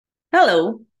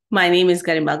Hello, my name is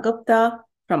Garima Gupta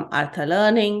from Artha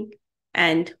Learning,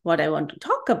 and what I want to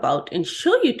talk about and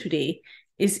show you today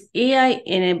is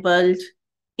AI-enabled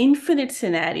infinite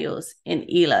scenarios in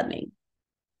e-learning.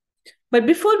 But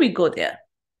before we go there,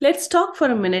 let's talk for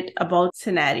a minute about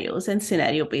scenarios and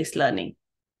scenario-based learning.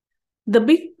 The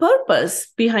big purpose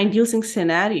behind using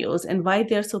scenarios and why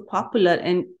they are so popular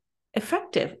and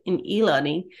effective in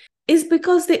e-learning is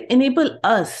because they enable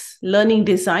us, learning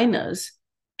designers,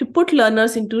 to put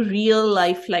learners into real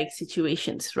life-like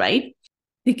situations, right?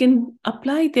 They can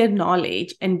apply their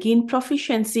knowledge and gain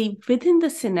proficiency within the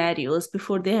scenarios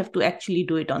before they have to actually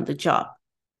do it on the job.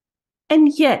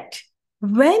 And yet,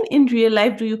 when in real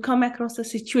life do you come across a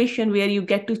situation where you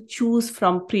get to choose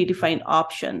from predefined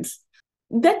options?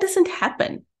 That doesn't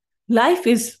happen. Life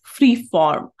is free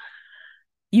form.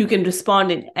 You can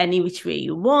respond in any which way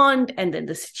you want, and then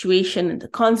the situation and the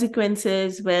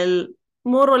consequences will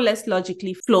more or less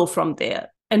logically flow from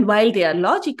there. And while they are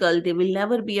logical, they will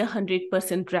never be 100%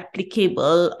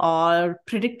 replicable or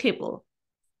predictable.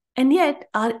 And yet,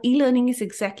 our e-learning is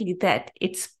exactly that.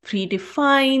 It's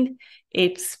predefined,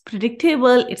 it's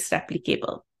predictable, it's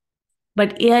replicable.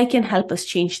 But AI can help us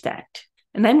change that.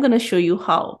 And I'm going to show you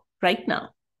how right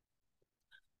now.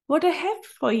 What I have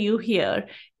for you here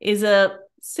is a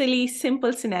silly,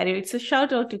 simple scenario. It's a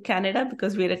shout out to Canada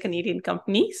because we're a Canadian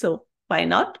company. So why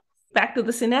not? Back to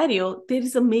the scenario, there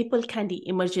is a maple candy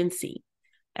emergency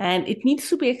and it needs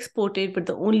to be exported, but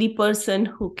the only person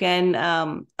who can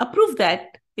approve that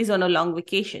is on a long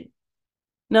vacation.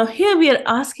 Now, here we are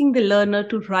asking the learner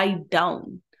to write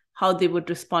down how they would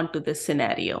respond to this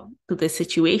scenario, to this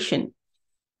situation.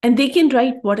 And they can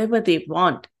write whatever they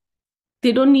want.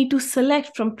 They don't need to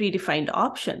select from predefined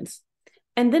options.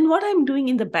 And then what I'm doing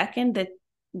in the backend that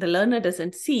the learner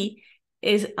doesn't see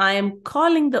is I am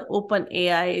calling the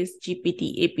OpenAI's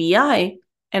GPT API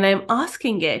and I'm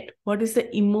asking it, what is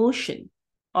the emotion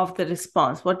of the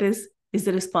response? Is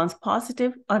the response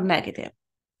positive or negative?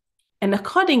 And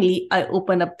accordingly, I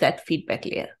open up that feedback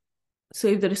layer. So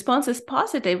if the response is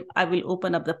positive, I will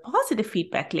open up the positive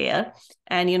feedback layer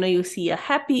and you see a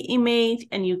happy image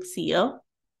and you see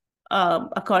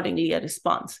accordingly a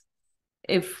response.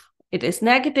 If it is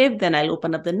negative, then I'll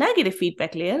open up the negative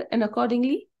feedback layer and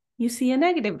accordingly you see a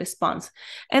negative response.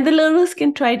 And the learners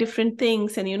can try different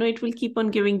things and it will keep on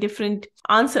giving different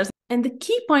answers. And the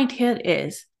key point here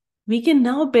is we can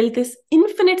now build this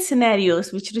infinite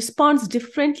scenarios which responds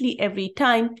differently every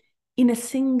time in a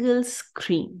single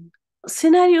screen.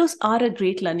 Scenarios are a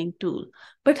great learning tool,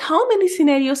 but how many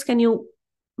scenarios can you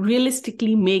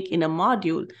realistically make in a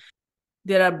module?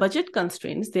 There are budget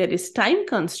constraints, there is time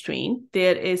constraint,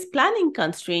 there is planning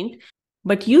constraint,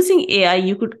 but using AI,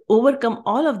 you could overcome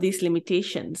all of these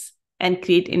limitations and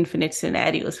create infinite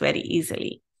scenarios very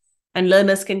easily. And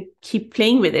learners can keep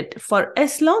playing with it for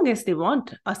as long as they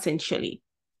want, essentially.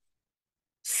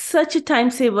 Such a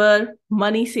time saver,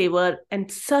 money saver,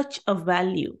 and such a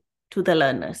value to the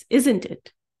learners, isn't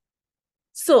it?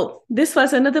 So this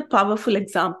was another powerful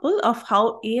example of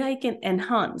how AI can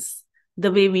enhance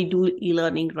the way we do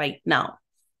e-learning right now.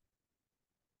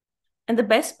 And the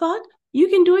best part, you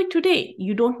can do it today.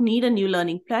 You don't need a new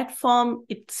learning platform.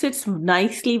 It sits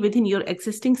nicely within your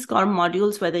existing SCORM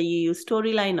modules, whether you use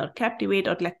Storyline or Captivate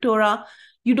or Lectora.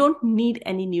 You don't need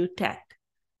any new tech.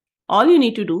 All you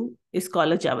need to do is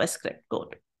call a JavaScript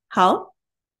code. How?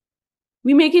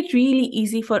 We make it really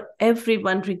easy for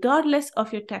everyone, regardless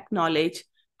of your tech knowledge,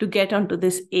 to get onto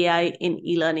this AI in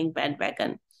e-learning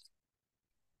bandwagon.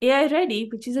 AI Ready,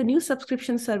 which is a new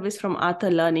subscription service from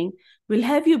Artha Learning, will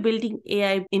have you building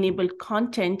AI-enabled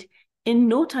content in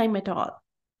no time at all.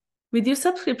 With your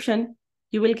subscription,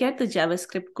 you will get the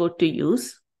JavaScript code to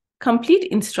use, complete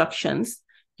instructions,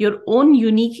 your own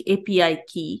unique API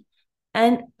key,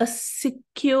 and a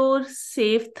secure,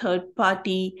 safe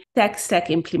third-party tech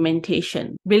stack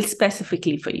implementation built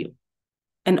specifically for you.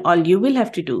 And all you will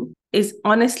have to do is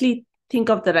honestly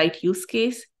think of the right use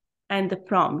case and the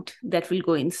prompt that will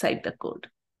go inside the code.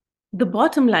 The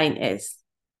bottom line is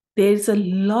there's a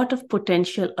lot of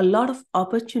potential, a lot of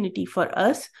opportunity for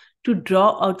us to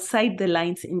draw outside the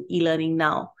lines in e-learning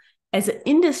now. As an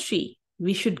industry,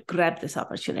 we should grab this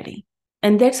opportunity.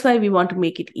 And that's why we want to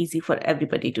make it easy for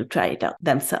everybody to try it out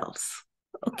themselves.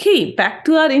 Okay, back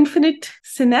to our infinite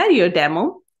scenario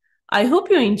demo. I hope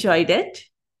you enjoyed it.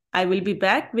 I will be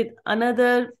back with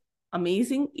another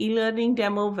amazing e-learning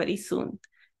demo very soon.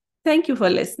 Thank you for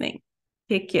listening.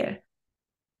 Take care.